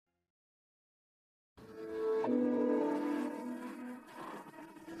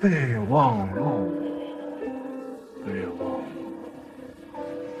备忘录，没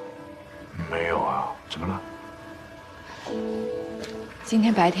有啊？怎么了？今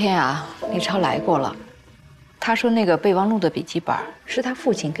天白天啊，李超来过了。他说那个备忘录的笔记本是他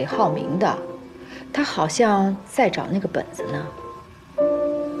父亲给浩明的，他好像在找那个本子呢。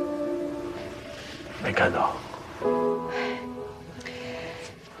没看到。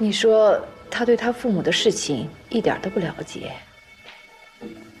你说他对他父母的事情一点都不了解，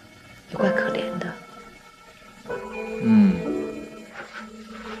也怪可怜的。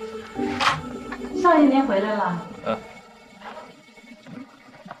少爷您回来了。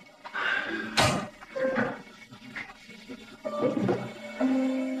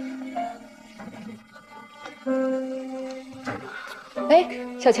哎，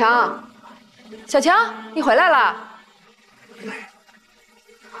小强，小强，你回来了。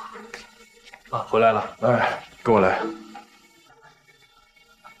啊，回来了。哎，跟我来。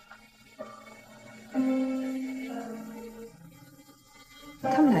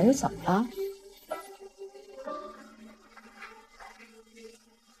他们俩又怎么了？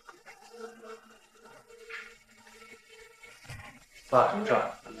爸，这儿。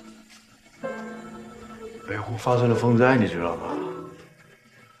北湖发生了风灾，你知道吗？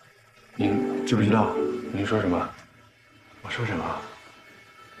您知不知道？您说什么？我说什么？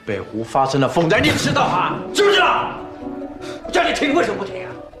北湖发生了风灾，你知道吗？知不知道？我叫你停，为什么不停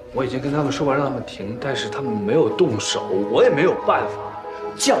啊？我已经跟他们说过让他们停，但是他们没有动手，我也没有办法。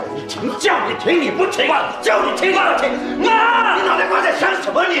叫你停，叫你停，你不停，叫你停，你不停。妈，你脑袋瓜在想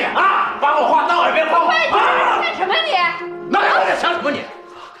什么你啊？把我话到耳边放。啊！干什么你？脑袋瓜在想什么你？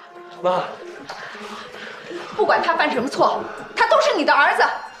妈。不管他犯什么错，他都是你的儿子，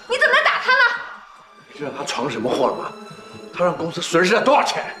你怎么能打他呢？你知道他闯什么祸了吗？他让公司损失了多少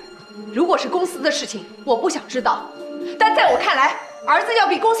钱？如果是公司的事情，我不想知道。但在我看来，儿子要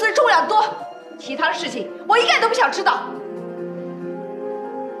比公司重要的多。其他的事情，我一概都不想知道。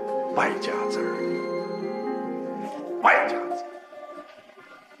败家子儿，败家子！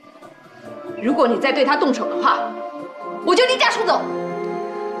如果你再对他动手的话，我就离家出走。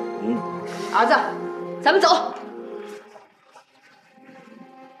儿子，咱们走。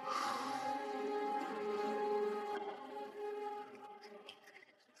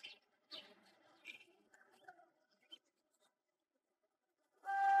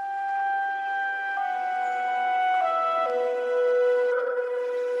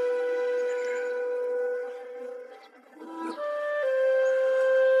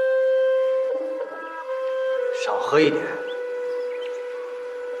少喝一点。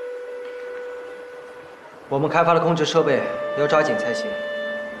我们开发的控制设备要抓紧才行。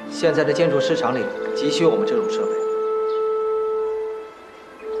现在的建筑市场里急需我们这种设备。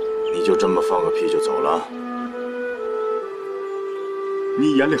你就这么放个屁就走了？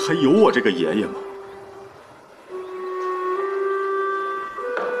你眼里还有我这个爷爷吗？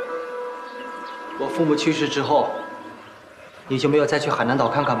我父母去世之后，你就没有再去海南岛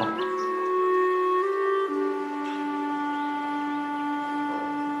看看吗？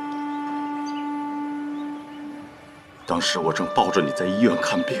当时我正抱着你在医院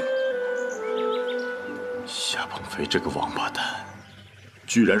看病，夏鹏飞这个王八蛋，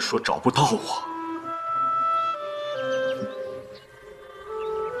居然说找不到我。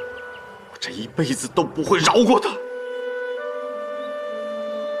我这一辈子都不会饶过他。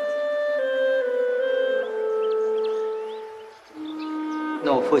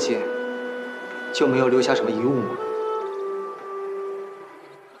那我父亲就没有留下什么遗物吗？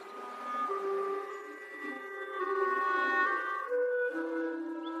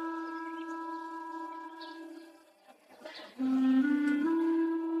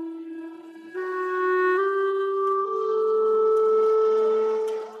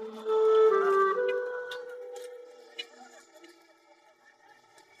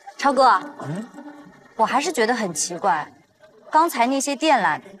超哥，我还是觉得很奇怪，刚才那些电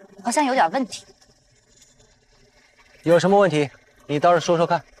缆好像有点问题。有什么问题？你倒是说说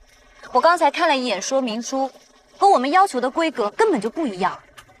看。我刚才看了一眼说明书，和我们要求的规格根本就不一样。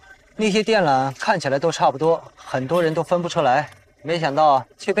那些电缆看起来都差不多，很多人都分不出来，没想到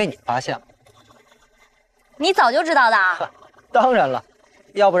却被你发现了。你早就知道的啊？当然了，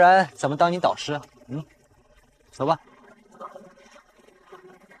要不然怎么当你导师？走吧。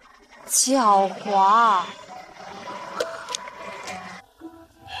狡猾。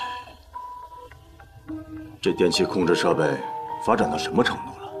这电气控制设备发展到什么程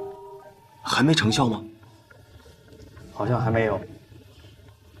度了？还没成效吗？好像还没有。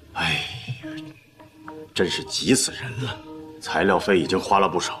哎呀，真是急死人了！材料费已经花了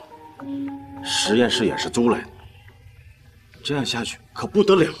不少，实验室也是租来的，这样下去可不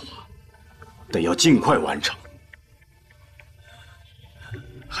得了啊！得要尽快完成。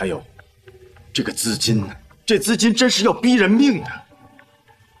还有，这个资金呢？这资金真是要逼人命的。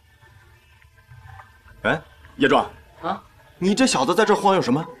哎，叶壮啊，你这小子在这晃悠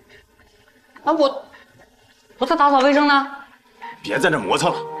什么？啊，我在打扫卫生呢。别在这磨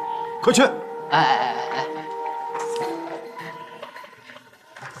蹭了，快去！哎，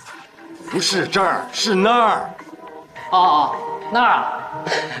不是这儿，是那儿。哦，那儿啊，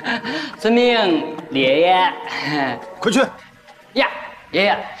遵命爷爷。快去！呀，爷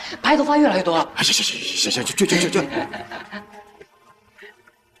爷，白头发越来越多了。行，去！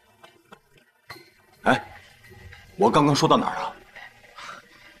哎，我刚刚说到哪儿了？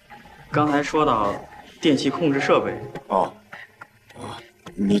刚才说到电气控制设备。哦，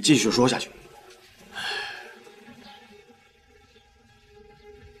你继续说下去。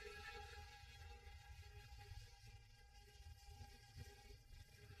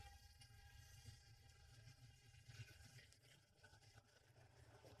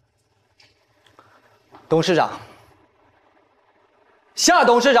董事长，夏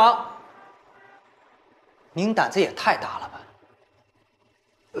董事长，您胆子也太大了吧？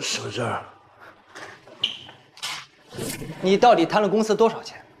什么事儿？你到底贪了公司多少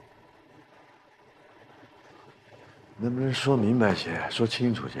钱？能不能说明白些，说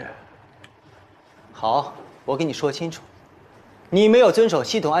清楚些？好，我跟你说清楚，你没有遵守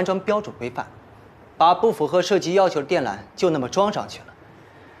系统安装标准规范，把不符合设计要求的电缆就那么装上去了，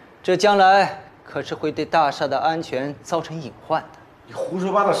这将来可是会对大厦的安全造成隐患的。你胡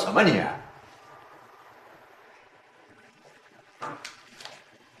说八道什么你？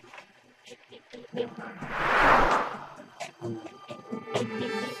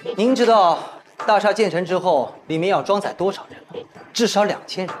您知道大厦建成之后里面要装载多少人吗？至少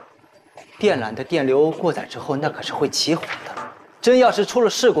2000人。电缆的电流过载之后，那可是会起火的。真要是出了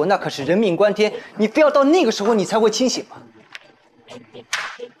事故，那可是人命关天。你非要到那个时候你才会清醒吗？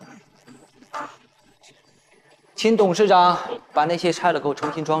请董事长把那些拆了给我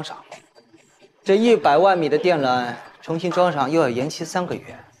重新装上。这100万米的电缆重新装上又要延期3个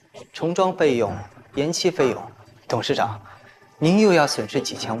月，重装费用、延期费用，董事长，您又要损失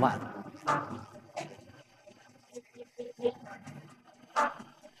几千万了。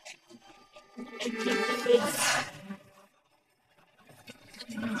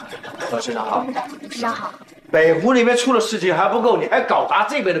董事长好。董事长好。北湖那边出了事情还不够，你还搞砸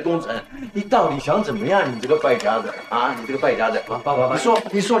这边的工程，你到底想怎么样？你这个败家子啊！你这个败家子！爸，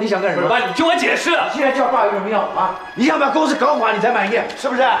你说你想干什么？爸，你听我解释。你现在叫爸有什么用啊？你想把公司搞垮，你才满意，是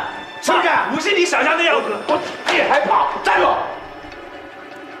不是？是不是？不是你想象的样子。你还跑？站住！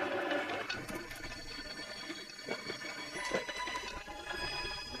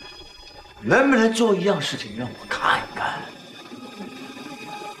能不能做一样事情让我看一看？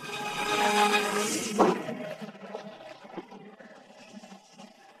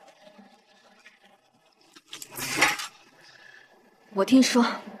我听说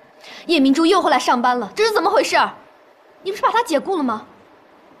叶明珠又回来上班了，这是怎么回事？你不是把她解雇了吗？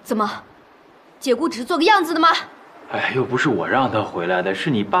怎么，解雇只是做个样子的吗？哎，又不是我让她回来的，是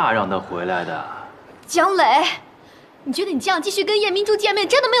你爸让她回来的。蒋磊，你觉得你这样继续跟叶明珠见面，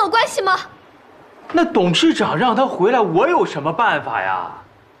真的没有关系吗？那董事长让她回来，我有什么办法呀？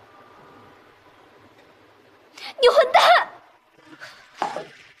你混蛋！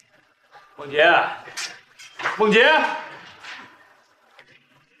凤姐，凤姐。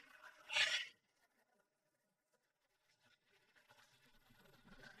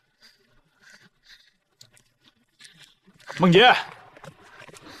梦洁，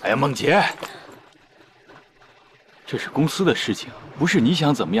哎呀，梦洁，这是公司的事情，不是你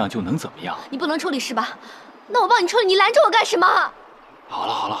想怎么样就能怎么样。你不能处理是吧？那我帮你处理，你拦着我干什么？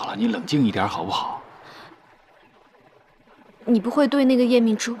好了，你冷静一点好不好？你不会对那个叶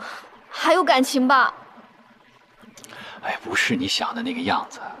明珠还有感情吧？哎，不是你想的那个样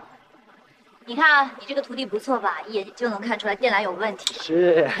子。你看，你这个徒弟不错吧？一眼就能看出来电缆有问题，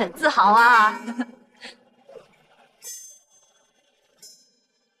是，很自豪啊。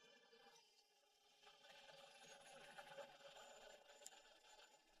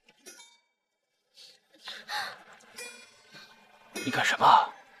你干什么？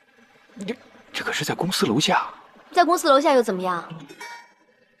这可是在公司楼下。在公司楼下又怎么样？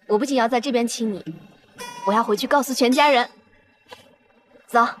我不仅要在这边亲你，我要回去告诉全家人。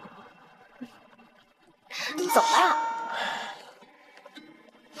走，走啦。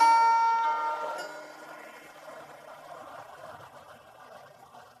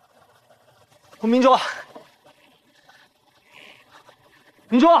明珠，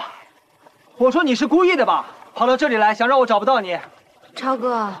明珠，我说你是故意的吧？跑到这里来，想让我找不到你？超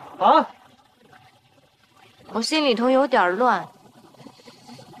哥啊，我心里头有点乱，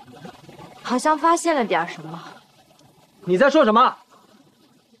好像发现了点什么。你在说什么？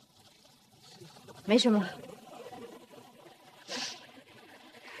没什么。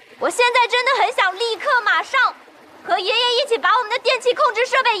我现在真的很想立刻马上和爷爷一起把我们的电气控制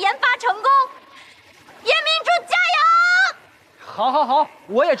设备研发成功。叶明珠加油！好，好，好，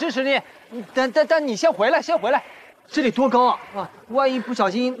我也支持你。但你先回来，先回来。这里多高啊！啊，万一不小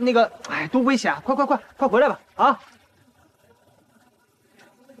心那个，哎，多危险啊！快回来吧！啊！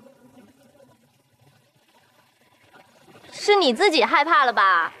是你自己害怕了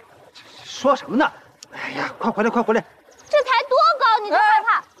吧？说什么呢？哎呀，快回来！这才多高，你就害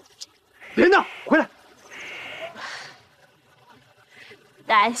怕？琳娜，回来！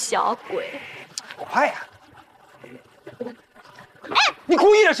胆小鬼！快呀！哎，你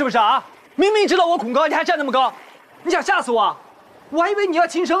故意的是不是啊？明明知道我恐高，你还站那么高，你想吓死我？我还以为你要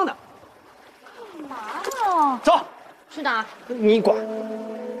轻生呢。干嘛呀？走，去哪儿？你管。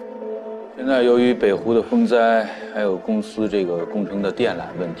现在由于北湖的风灾，还有公司这个工程的电缆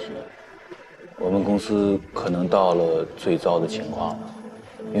问题，我们公司可能到了最糟的情况了。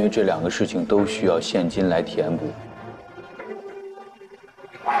因为这两个事情都需要现金来填补，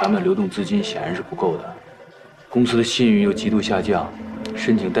咱们流动资金显然是不够的，公司的信誉又极度下降，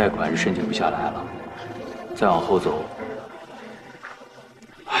申请贷款是申请不下来了。再往后走，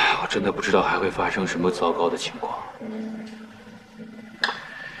哎，我真的不知道还会发生什么糟糕的情况。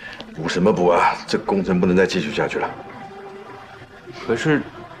补什么补啊？这工程不能再继续下去了。可是，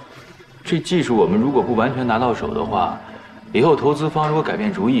这技术我们如果不完全拿到手的话，以后投资方如果改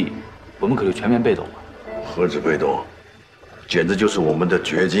变主意，我们可就全面被动了。何止被动，简直就是我们的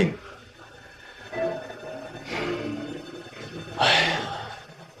绝境。哎呀，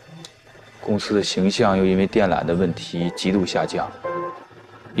公司的形象又因为电缆的问题极度下降，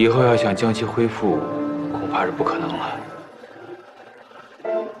以后要想将其恢复，恐怕是不可能了。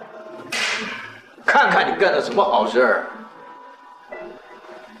看看你干的什么好事儿！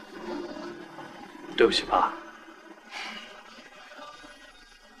对不起，爸。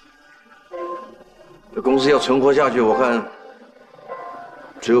这公司要存活下去，我看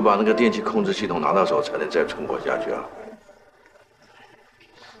只有把那个电气控制系统拿到手，才能再存活下去啊！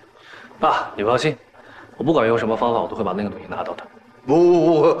爸，你放心，我不管用什么方法，我都会把那个东西拿到的。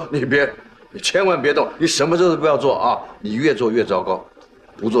不，你千万别动，你什么事都不要做啊！你越做越糟糕，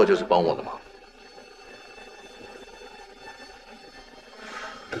不做就是帮我的忙。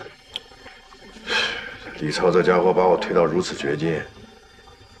李超这家伙把我推到如此绝境。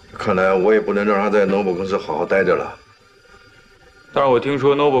看来我也不能让他在 Noble 公司好好待着了。但是我听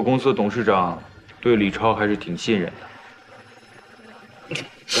说 Noble 公司董事长对李超还是挺信任的。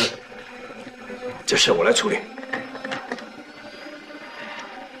这事我来处理。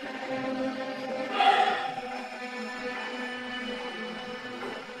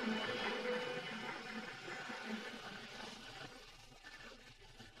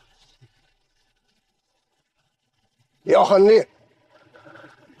要亨利。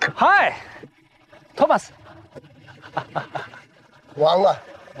嗨，托马斯。忘了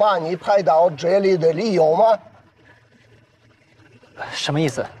把你派到这里的理由吗？什么意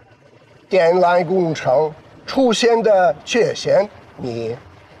思？电缆工程出现的缺陷，你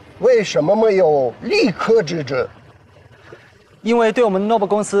为什么没有立刻制止？因为对我们 Noble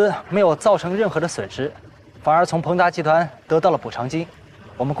公司没有造成任何的损失，反而从彭达集团得到了补偿金，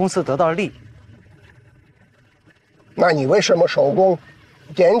我们公司得到了利益。那你为什么收购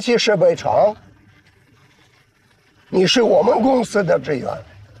电气设备厂？你是我们公司的职员，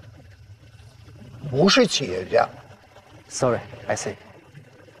不是企业家。Sorry, I see。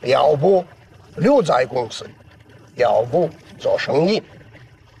要不留在公司，要不做生意，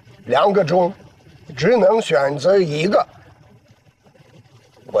两个中只能选择一个。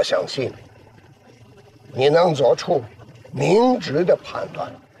我相信你能做出明智的判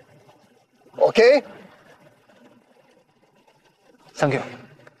断。OK。Thank you。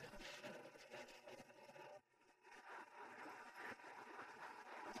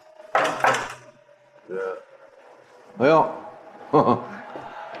哎呦，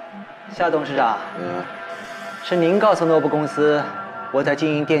夏董事长，是您告诉诺布公司我在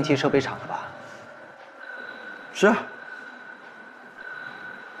经营电气设备厂的吧？是啊。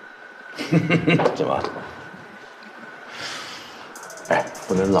怎么？哎，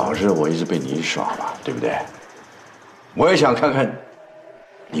不能老是我一直被你耍吧，对不对？我也想看看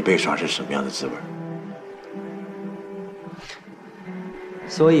你被耍是什么样的滋味。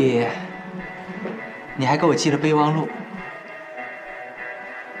所以，你还给我寄了备忘录。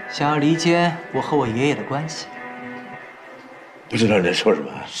想要离间我和我爷爷的关系。不知道你在说什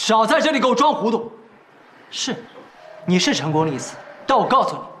么？少在这里给我装糊涂！是，你是成功了一次，但我告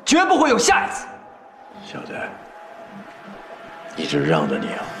诉你，绝不会有下一次。小子，一直让着你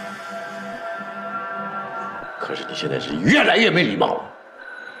啊。可是你现在是越来越没礼貌了。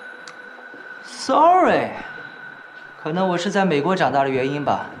Sorry， 可能我是在美国长大的原因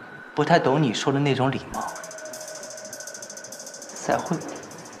吧，不太懂你说的那种礼貌。再会。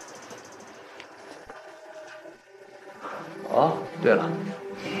哦，对了，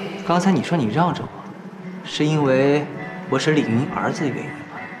刚才你说你让着我，是因为我是李云儿子的原因吗？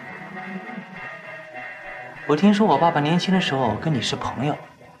我听说我爸爸年轻的时候跟你是朋友，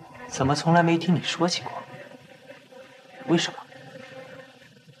怎么从来没听你说起过？为什么？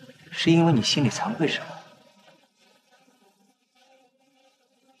是因为你心里藏愧什么？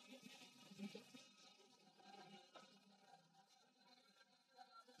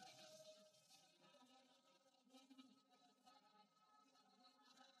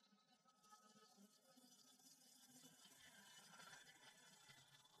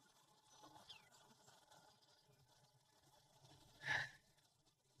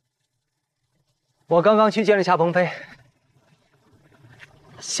我刚刚去见了夏鹏飞。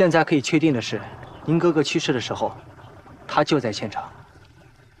现在可以确定的是，您哥哥去世的时候，他就在现场。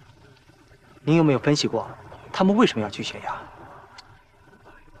您有没有分析过，他们为什么要去悬崖？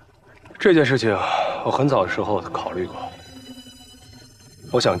这件事情，我很早的时候考虑过。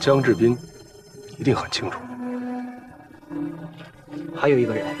我想江志斌一定很清楚。还有一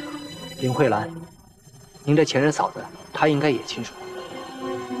个人，林蕙兰，您的前任嫂子，她应该也清楚。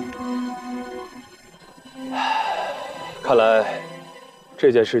看来，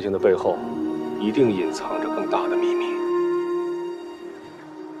这件事情的背后，一定隐藏着更大的秘密。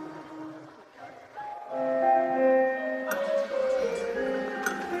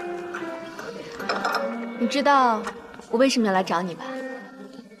你知道我为什么要来找你吧？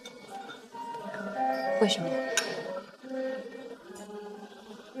为什么？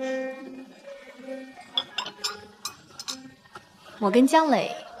我跟江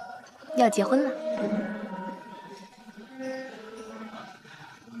磊要结婚了。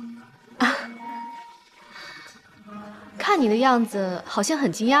看你的样子，好像很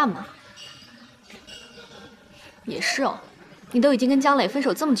惊讶嘛。也是哦，你都已经跟江磊分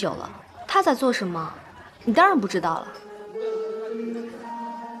手这么久了，他在做什么，你当然不知道了。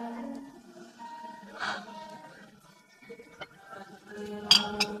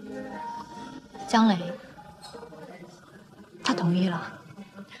江磊，他同意了。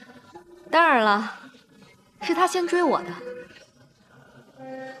当然了，是他先追我的。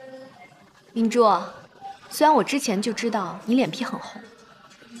明珠，虽然我之前就知道你脸皮很厚，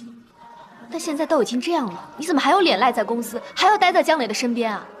但现在都已经这样了，你怎么还有脸赖在公司，还要待在江磊的身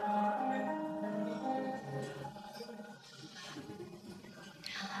边啊？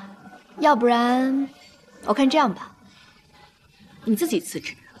要不然，我看这样吧，你自己辞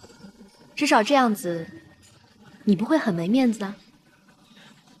职，至少这样子，你不会很没面子啊。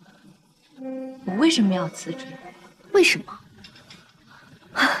我为什么要辞职？为什么？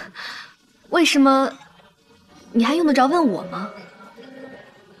为什么？你还用得着问我吗？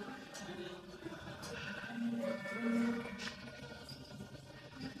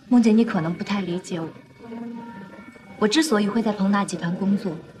梦姐，你可能不太理解我。我之所以会在鹏达集团工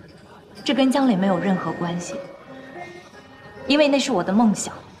作，这跟江磊没有任何关系。因为那是我的梦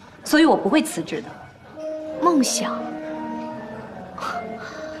想，所以我不会辞职的。梦想？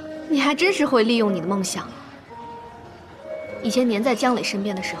你还真是会利用你的梦想。以前黏在江磊身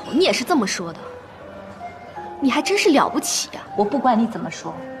边的时候，你也是这么说的。你还真是了不起呀！我不管你怎么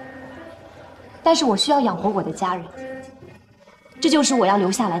说，但是我需要养活我的家人，这就是我要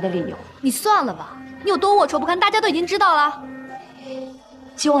留下来的理由。你算了吧，你有多龌龊不堪，大家都已经知道了。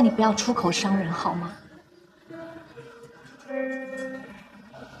希望你不要出口伤人，好吗？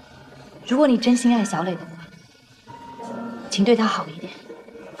如果你真心爱小磊的话，请对他好一点。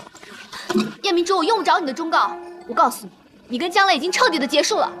叶明珠，我用不着你的忠告。我告诉你，你跟江磊已经彻底的结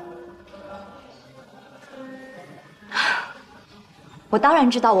束了。我当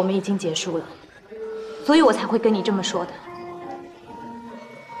然知道我们已经结束了，所以我才会跟你这么说的。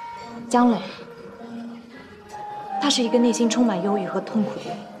江磊，他是一个内心充满忧郁和痛苦的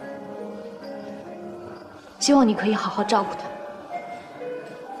人，希望你可以好好照顾他。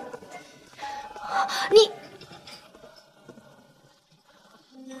你，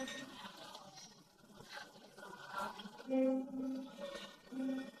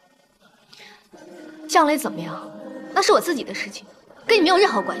江磊怎么样？那是我自己的事情，跟你没有任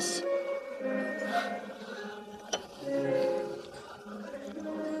何关系。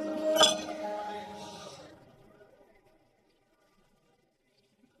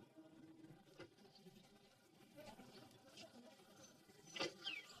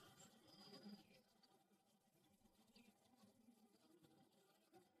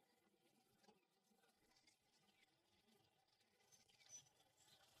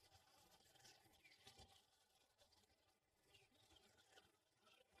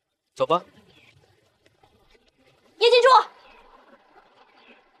走吧。叶金珠，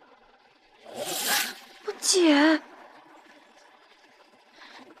我姐，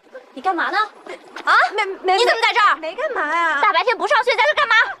你干嘛呢？啊？你怎么在这儿？没干嘛呀？大白天不上学，在这干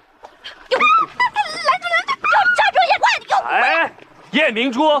嘛？给我拦住！给我站住！叶快，你给我！哎，叶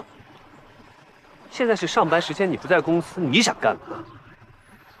明珠，现在是上班时间，你不在公司，你想干嘛？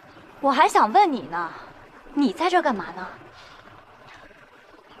我还想问你呢，你在这干嘛呢？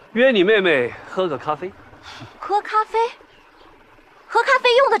约你妹妹喝个咖啡。喝咖啡？喝咖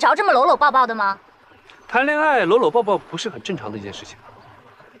啡用得着这么搂搂抱抱的吗？谈恋爱搂搂抱抱不是很正常的一件事情吗？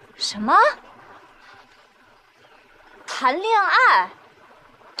什么？谈恋爱？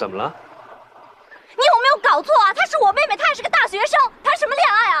怎么了？你有没有搞错啊？她是我妹妹，她还是个大学生，谈什么恋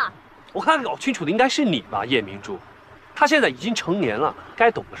爱啊？我看搞清楚的应该是你吧，叶明珠。她现在已经成年了，该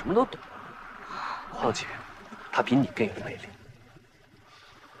懂的什么都懂。况且，她比你更有魅力。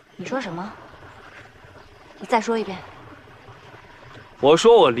你说什么？你再说一遍。我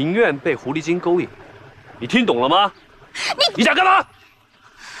说我宁愿被狐狸精勾引，你听懂了吗？你想干嘛？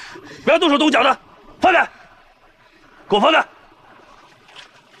不要动手动脚的，放开！给我放开！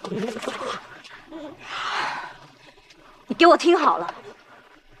你给我听好了，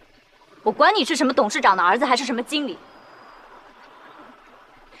我管你是什么董事长的儿子还是什么经理，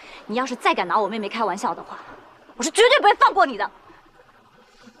你要是再敢拿我妹妹开玩笑的话，我是绝对不会放过你的。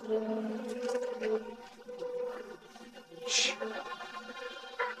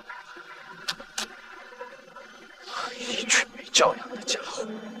一群没教养的家伙！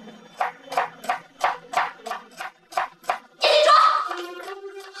叶金珠，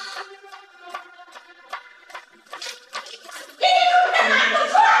叶金珠，干嘛？给我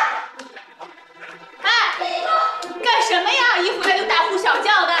出来！哎，叶金珠，干什么呀？一回来就大呼小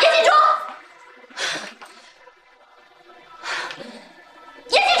叫的。叶金珠，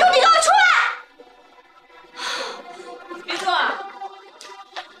叶金珠，你给我出来！别说，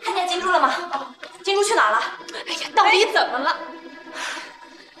看见金珠了吗？金珠去哪了？哎呀，到底怎么了？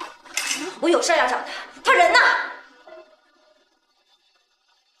我有事要找他，他人呢？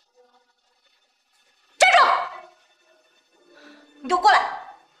站住！你给我过来！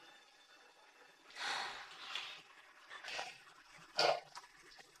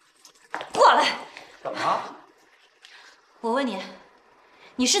过来！怎么了？我问你，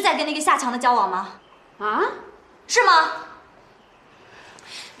你是在跟那个夏强的交往吗？啊？是吗？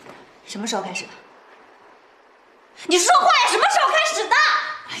什么时候开始的？你说话呀！什么时候开始的？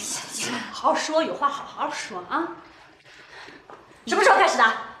哎呀，好好说，有话好好说啊！什么时候开始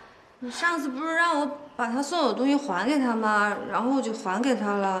的？你上次不是让我把他送我的东西还给他吗？然后我就还给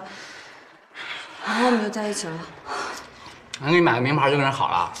他了，然后我们就在一起了。俺给你买个名牌就跟人好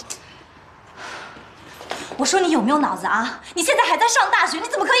了。我说你有没有脑子啊？你现在还在上大学，你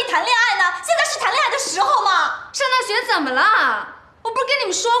怎么可以谈恋爱呢？现在是谈恋爱的时候吗？上大学怎么了？我不是跟你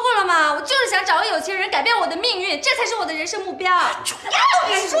们说过了吗？我就是想找个有钱人改变我的命运，这才是我的人生目标。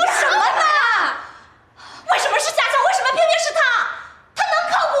你说什么呢？为什么是夏强？为什么偏偏是他？他能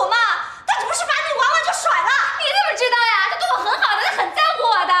靠谱吗？他只不是把你玩玩就甩了。你怎么知道呀？他对我很好的，他很在乎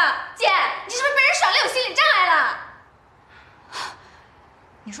我的。姐，你是不是被人甩了有心理障碍了？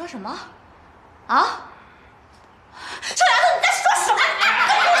你说什么？啊？臭丫头，你在说什么？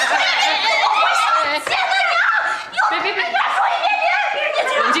我会上街的你！别！再说一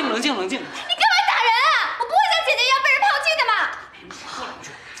遍，冷静！你干嘛打人啊？我不会像姐姐一样被人抛弃的嘛！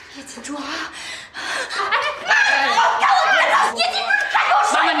叶金珠啊！看我别走！叶金珠，再给我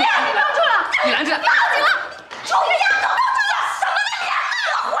说一遍！你拦住了！你拦着！不要紧了！臭丫头，这叫什么脸啊！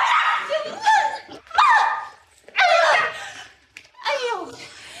我回来！哎呦！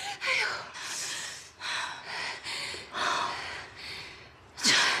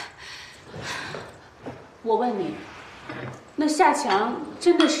我问你，那夏强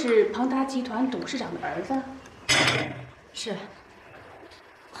真的是庞达集团董事长的儿子？是。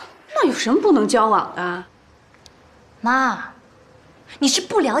那有什么不能交往的？妈，你是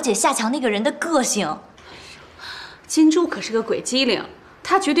不了解夏强那个人的个性。金珠可是个鬼机灵，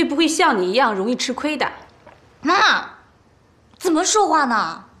他绝对不会像你一样容易吃亏的。妈，怎么说话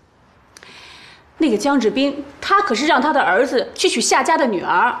呢？那个江志斌，他可是让他的儿子去娶夏家的女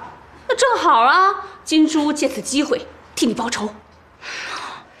儿，那正好啊！金珠借此机会替你报仇。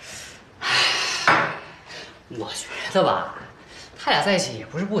我觉得吧，他俩在一起也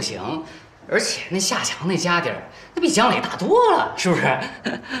不是不行，而且那夏强那家底儿，那比江磊大多了，是不是？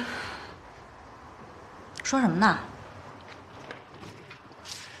说什么呢？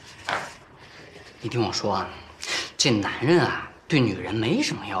你听我说啊，这男人啊，对女人没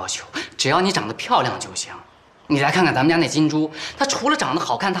什么要求，只要你长得漂亮就行。你再看看咱们家那金珠，她除了长得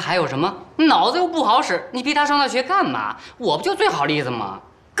好看，她还有什么？脑子又不好使，你逼她上大学干嘛？我不就最好例子吗？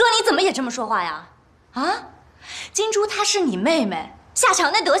哥，你怎么也这么说话呀？啊，金珠她是你妹妹，夏强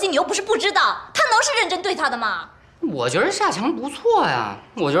那德行你又不是不知道，她能是认真对她的吗？我觉得夏强不错呀，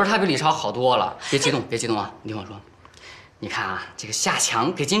我觉得他比李超好多了。别激动，别激动啊！你听我说，你看啊，这个夏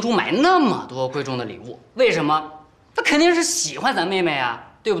强给金珠买那么多贵重的礼物，为什么？他肯定是喜欢咱妹妹啊，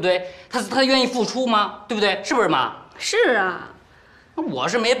对不对？他愿意付出吗？对不对？是不是妈？是啊。我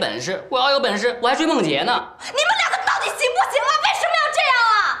是没本事，我要有本事，我还追梦洁呢。你们两个到底行不行了？为什么要这样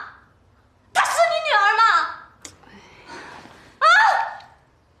啊？她是你女儿吗？啊！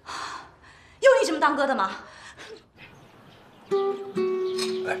有你这么当哥的吗？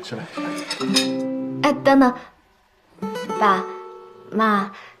来吃饭。哎，等等，爸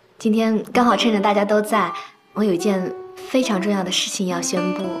妈，今天刚好趁着大家都在，我有一件非常重要的事情要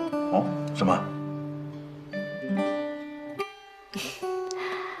宣布。哦，什么？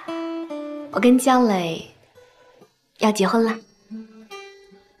我跟江磊要结婚了。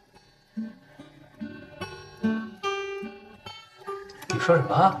你说什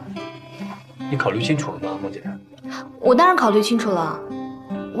么？你考虑清楚了吗，梦姐？我当然考虑清楚了，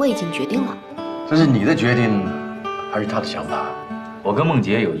我已经决定了。这是你的决定，还是他的想法？我跟梦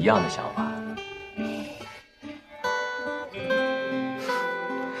洁有一样的想法。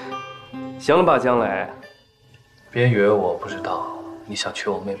行了吧，江磊？别以为我不知道你想娶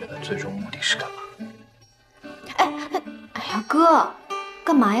我妹妹的最终目的是干嘛。哎呀，哥，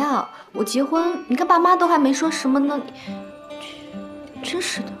干嘛呀？我结婚，你跟爸妈都还没说什么呢，真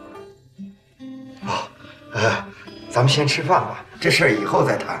是的。咱们先吃饭吧，这事儿以后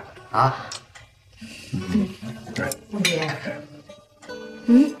再谈啊。梦洁，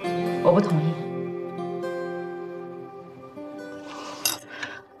我不同意。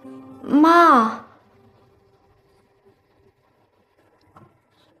妈，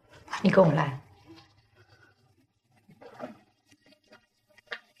你跟我来。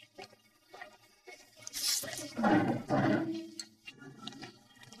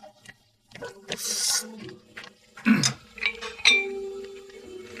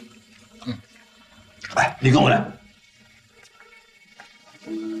哎，你跟我来。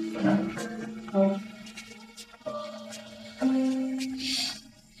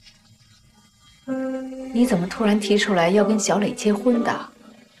你怎么突然提出来要跟小磊结婚的？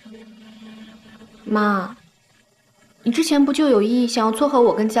妈，你之前不就有意想要撮合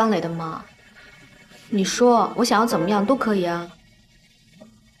我跟江磊的吗？你说我想要怎么样都可以啊。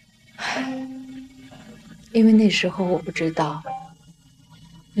因为那时候我不知道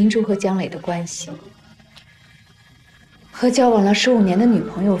明珠和江磊的关系，和交往了15年的女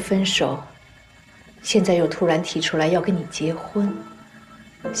朋友分手，现在又突然提出来要跟你结婚。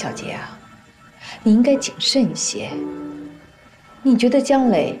小杰啊，你应该谨慎一些。你觉得江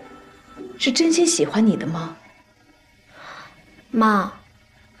磊是真心喜欢你的吗？妈，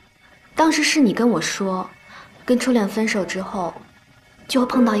当时是你跟我说，跟初恋分手之后，就会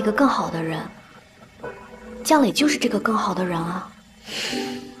碰到一个更好的人。江磊就是这个更好的人啊。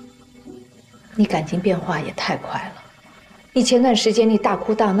你感情变化也太快了。你前段时间你大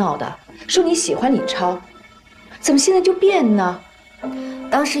哭大闹的，说你喜欢李超，怎么现在就变呢？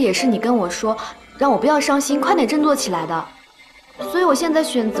当时也是你跟我说，让我不要伤心，快点振作起来的。所以我现在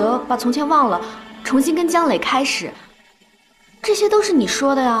选择把从前忘了，重新跟江磊开始。这些都是你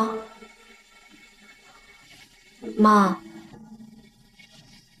说的呀。妈，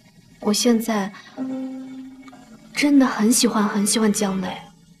我现在真的很喜欢江磊。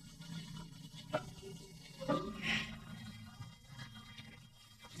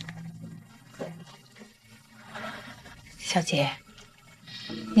小杰，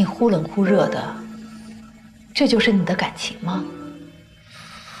你忽冷忽热的，这就是你的感情吗？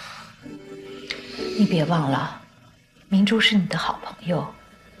你别忘了，明珠是你的好朋友，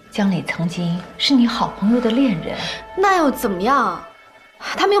江磊曾经是你好朋友的恋人。那又怎么样？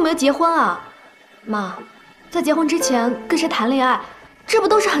他们又没有结婚啊。妈，在结婚之前跟谁谈恋爱，这不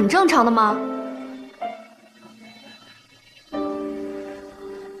都是很正常的吗？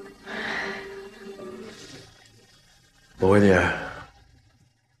我问你，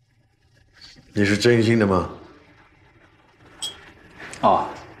你是真心的吗？哦，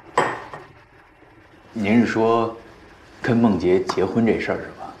您是说跟梦洁结婚这事儿是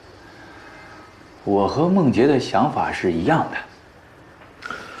吧？我和梦洁的想法是一样的。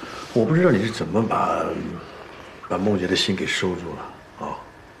我不知道你是怎么把梦洁的心给收住了啊。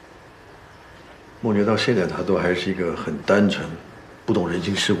梦洁到现在她都还是一个很单纯、不懂人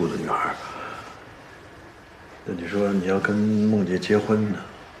情世故的女孩。那你说你要跟梦洁结婚呢？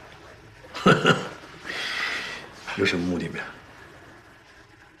有什么目的没？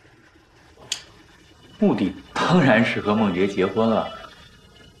目的当然是和梦洁结婚了。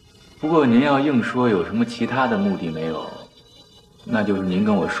不过您要硬说有什么其他的目的没有，那就是您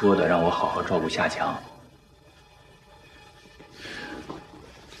跟我说的，让我好好照顾夏强。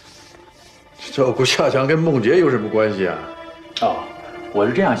照顾夏强跟梦洁有什么关系啊？哦，我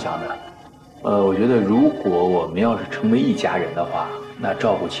是这样想的。我觉得如果我们要是成为一家人的话，那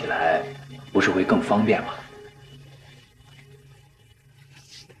照顾起来不是会更方便吗？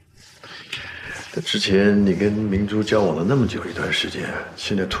之前你跟明珠交往了那么久一段时间，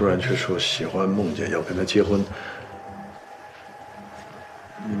现在突然却说喜欢梦洁，要跟她结婚，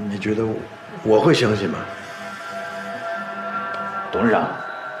你觉得我会相信吗？董事长，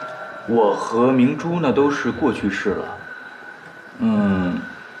我和明珠那都是过去式了。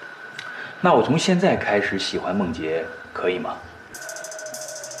那我从现在开始喜欢梦洁，可以吗？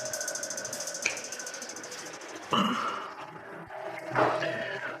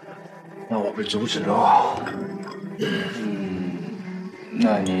那我被阻止了。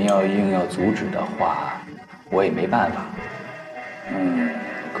那您要硬要阻止的话，我也没办法。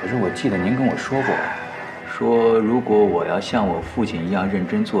可是我记得您跟我说过，说如果我要像我父亲一样认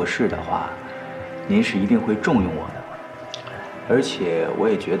真做事的话，您是一定会重用我的。而且我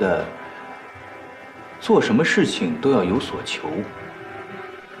也觉得，做什么事情都要有所求。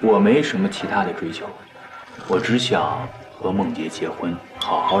我没什么其他的追求，我只想和梦洁结婚，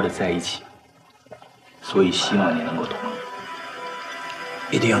好好的在一起。所以希望你能够同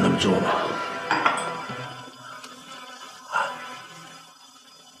意。一定要那么做吗？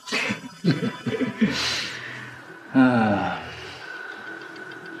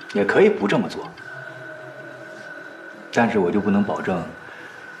也可以不这么做，但是我就不能保证，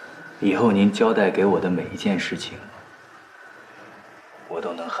以后您交代给我的每一件事情，我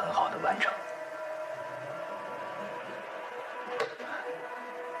都能很好的完成。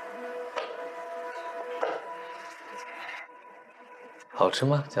好吃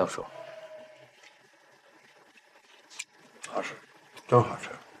吗，江叔？好吃，真好吃。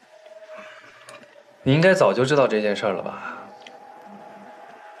你应该早就知道这件事了吧？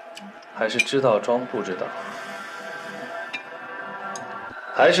还是知道装不知道？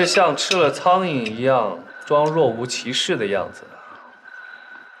还是像吃了苍蝇一样装若无其事的样子？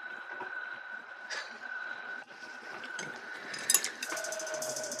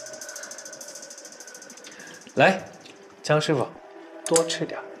来，江师傅，多吃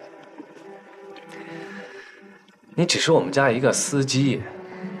点。你只是我们家一个司机，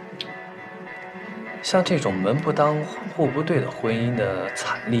像这种门不当户不对的婚姻的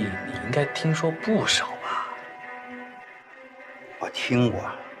惨例，你应该听说不少吧？我听过，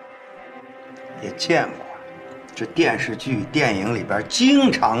也见过，这电视剧、电影里边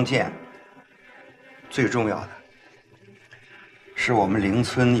经常见。最重要的是，我们邻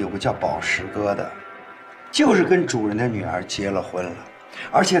村有个叫宝石哥的，就是跟主人的女儿结了婚了，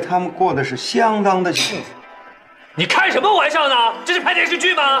而且他们过的是相当的幸福。你开什么玩笑呢？这是拍电视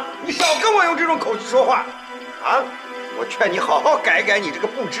剧吗？你少跟我用这种口气说话，啊！我劝你好好改改你这个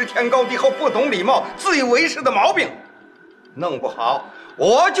不知天高地厚、不懂礼貌、自以为是的毛病，弄不好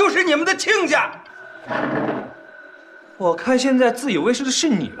我就是你们的亲家。我看现在自以为是的是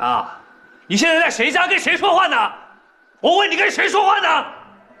你啊！你现在在谁家跟谁说话呢？我问你跟谁说话呢？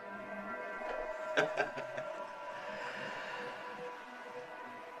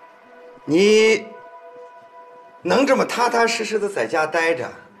你能这么踏踏实实的在家待着，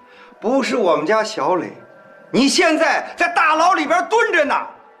不是我们家小磊，你现在在大牢里边蹲着呢，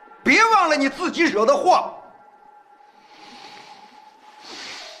别忘了你自己惹的祸。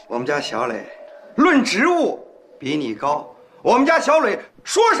我们家小磊论职务比你高，我们家小磊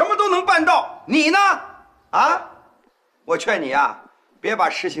说什么都能办到，你呢？啊，我劝你啊，别把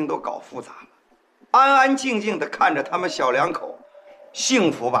事情都搞复杂了，安安静静的看着他们小两口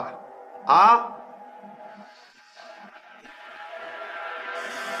幸福吧，啊。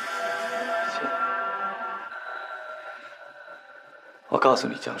我告诉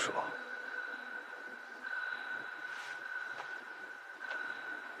你，江叔，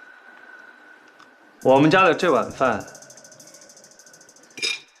我们家的这碗饭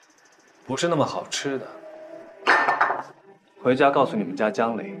不是那么好吃的。回家告诉你们家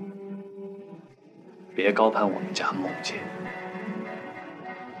江磊，别高攀我们家梦洁。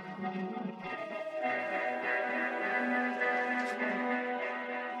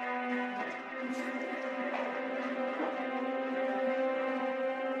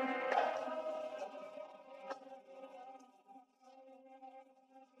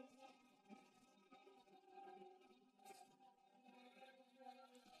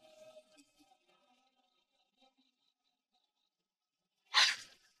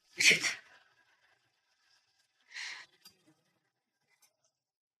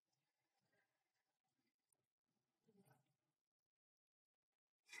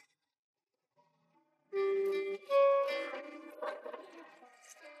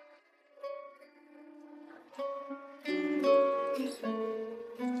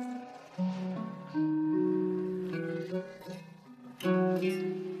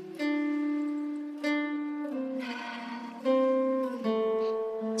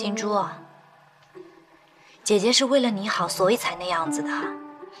明珠，姐姐是为了你好，所以才那样子的。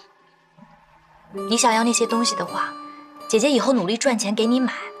你想要那些东西的话，姐姐以后努力赚钱给你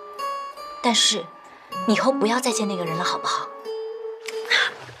买。但是，你以后不要再见那个人了，好不好？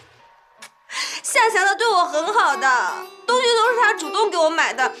夏霞他对我很好的，东西都是他主动给我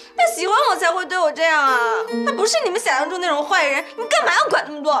买的，他喜欢我才会对我这样啊。他不是你们想象中那种坏人，你干嘛要管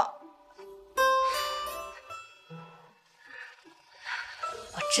那么多？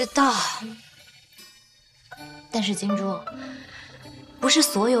我知道，但是金珠，不是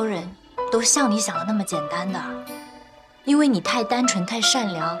所有人都像你想的那么简单的，因为你太单纯、太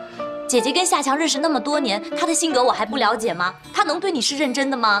善良。姐姐跟夏强认识那么多年，他的性格我还不了解吗？他能对你是认真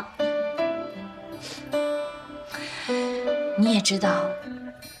的吗？你也知道，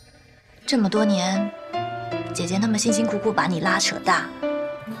这么多年，姐姐那么辛辛苦苦把你拉扯大，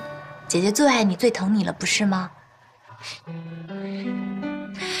姐姐最爱你、最疼你了，不是吗？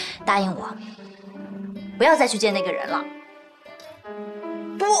答应我，不要再去见那个人了。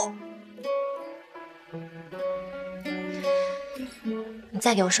不，你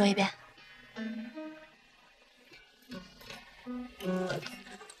再给我说一遍。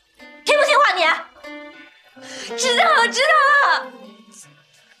听不听话你？知道了，知道了。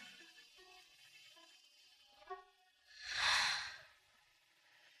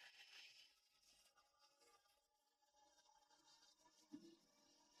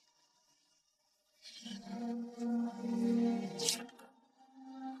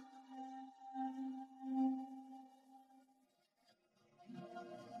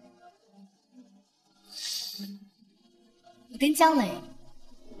我跟江磊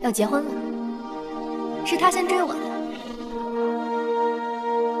要结婚了，是他先追我的。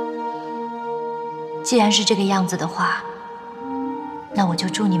既然是这个样子的话，那我就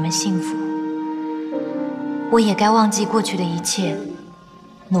祝你们幸福。我也该忘记过去的一切，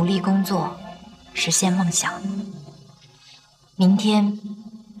努力工作，实现梦想。明天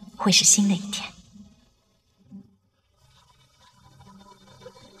会是新的一天。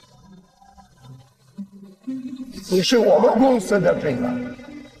你是我们公司的这个，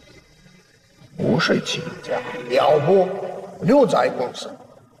不是企业家，要不留在公司，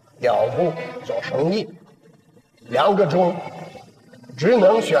要不做生意，两个中只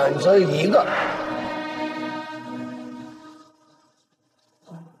能选择一个。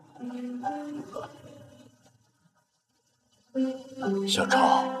小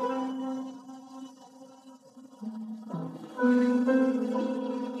超，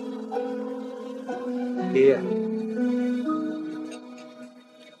爷爷。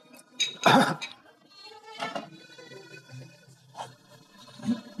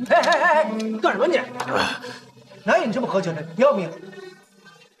哎，干什么你？哪有你这么喝酒的？要命！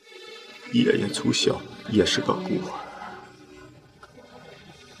爷爷从小也是个孤儿，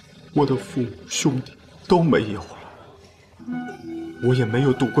我的父母兄弟都没有了，我也没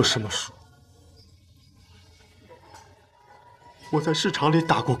有读过什么书。我在市场里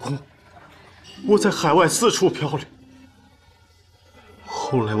打过工，我在海外四处漂流。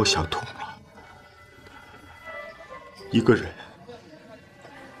后来我想通了，一个人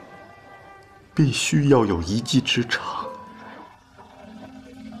必须要有一技之长，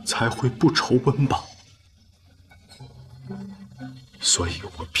才会不愁温饱。所以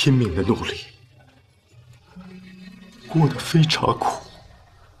我拼命的努力，过得非常苦。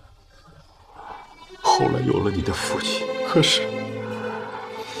后来有了你的父亲，可是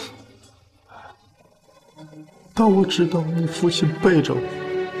当我知道你父亲背着我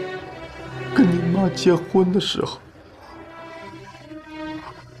跟你妈结婚的时候，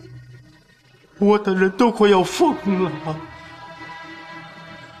我的人都快要疯了。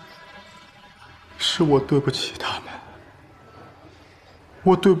是我对不起他们，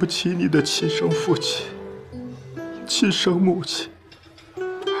我对不起你的亲生父亲、亲生母亲，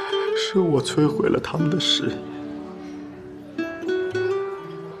是我摧毁了他们的事业，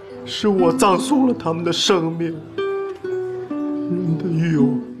是我葬送了他们的生命。人的欲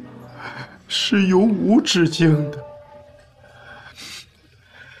望是永无止境的，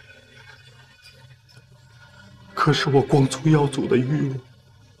可是我光宗耀祖的欲望，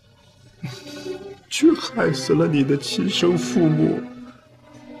却害死了你的亲生父母。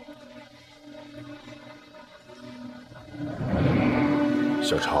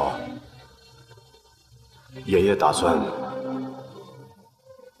小超，爷爷打算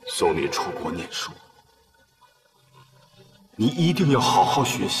送你出国念书，你一定要好好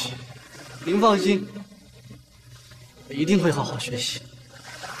学习。您放心，我一定会好好学习。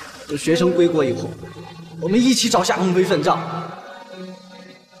等学成归国以后，我们一起找夏鹏飞算账。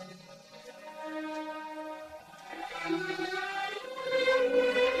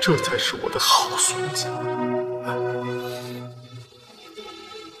这才是我的好孙子。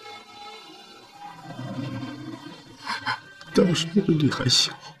当时你还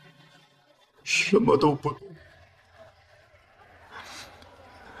小，什么都不懂。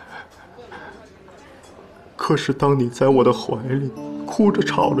可是当你在我的怀里哭着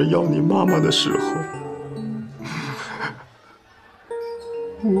吵着要你妈妈的时候，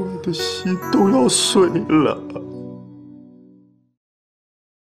我的心都要碎了。